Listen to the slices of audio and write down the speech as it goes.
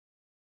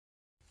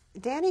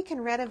Danny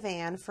can rent a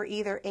van for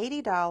either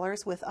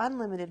 $80 with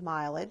unlimited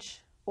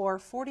mileage or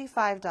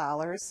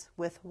 $45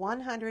 with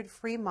 100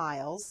 free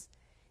miles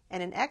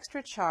and an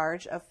extra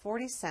charge of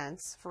 40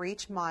 cents for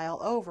each mile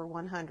over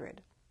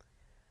 100.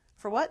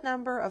 For what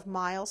number of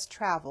miles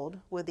traveled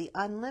would the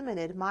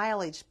unlimited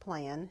mileage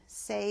plan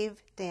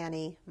save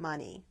Danny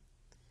money?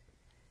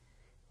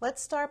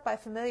 Let's start by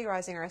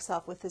familiarizing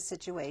ourselves with this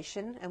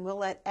situation, and we'll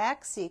let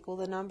x equal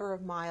the number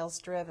of miles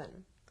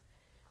driven.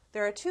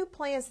 There are two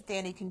plans that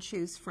Danny can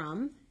choose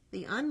from: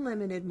 the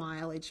unlimited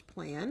mileage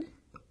plan,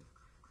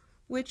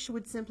 which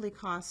would simply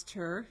cost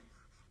her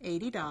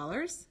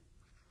 $80,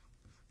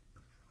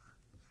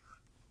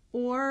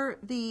 or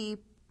the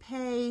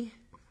pay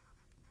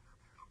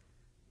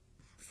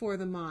for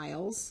the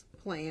miles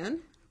plan,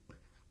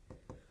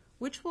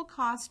 which will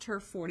cost her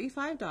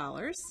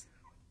 $45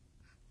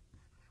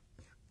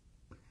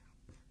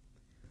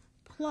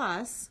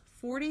 plus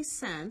 40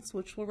 cents,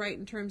 which we'll write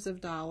in terms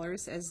of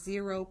dollars as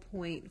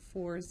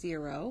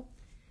 0.40,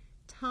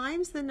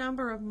 times the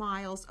number of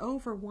miles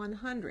over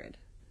 100.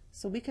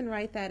 So we can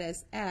write that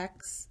as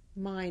x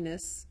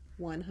minus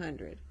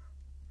 100.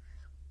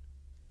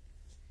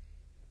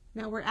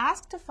 Now we're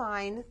asked to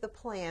find the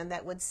plan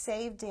that would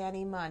save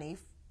Danny money,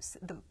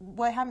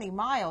 how many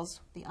miles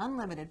the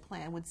unlimited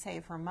plan would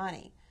save her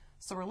money.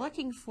 So we're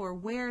looking for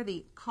where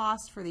the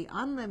cost for the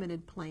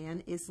unlimited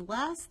plan is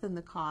less than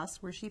the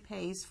cost where she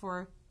pays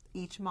for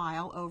each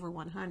mile over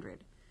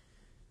 100.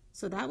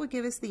 So that would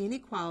give us the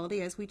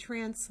inequality as we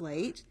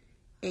translate.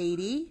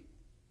 80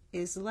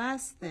 is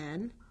less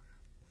than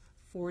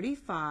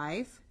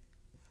 45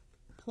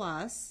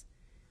 plus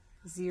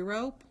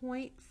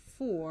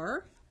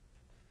 0.4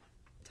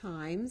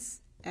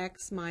 times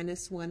x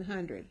minus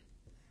 100.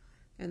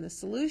 And the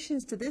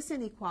solutions to this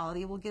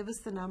inequality will give us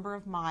the number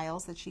of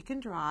miles that she can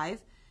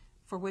drive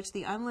for which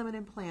the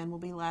unlimited plan will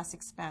be less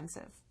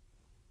expensive.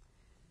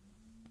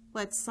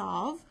 Let's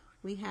solve.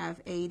 We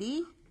have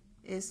 80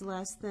 is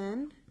less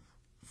than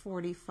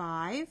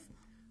 45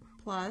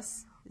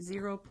 plus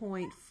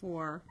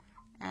 0.4x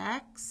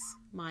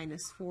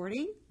minus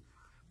 40.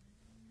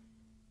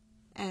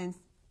 And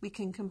we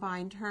can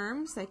combine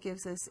terms. That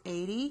gives us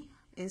 80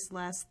 is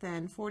less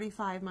than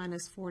 45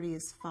 minus 40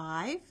 is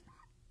 5.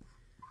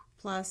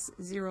 Plus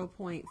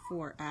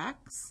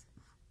 0.4x.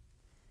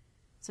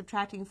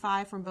 Subtracting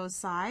 5 from both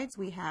sides,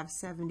 we have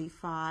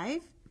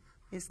 75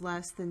 is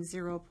less than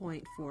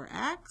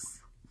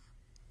 0.4x.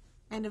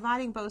 And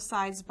dividing both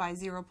sides by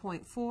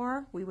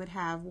 0.4, we would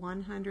have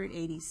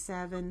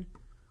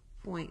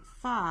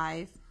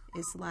 187.5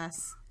 is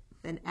less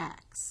than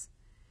x.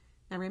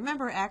 Now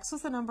remember, x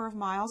was the number of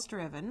miles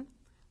driven,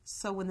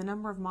 so when the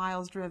number of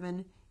miles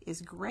driven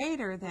is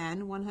greater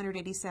than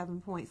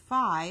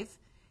 187.5,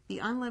 the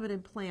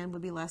unlimited plan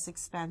would be less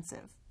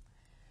expensive.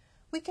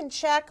 We can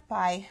check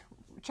by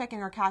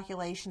checking our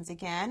calculations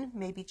again,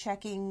 maybe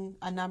checking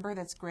a number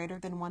that's greater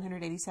than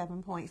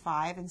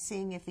 187.5 and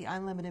seeing if the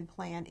unlimited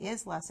plan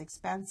is less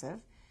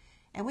expensive.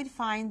 And we'd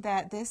find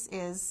that this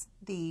is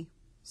the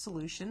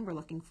solution we're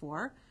looking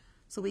for.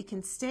 So we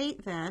can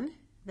state then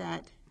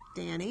that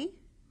Danny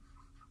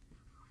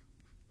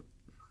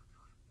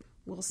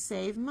will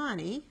save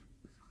money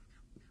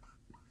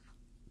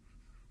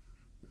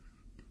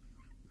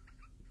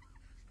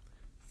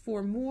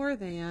for more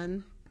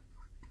than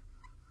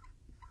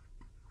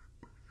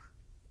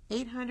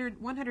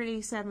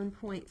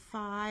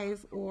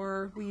 187.5,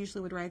 or we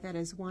usually would write that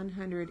as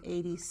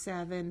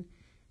 187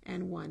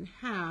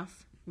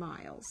 1/2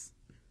 miles.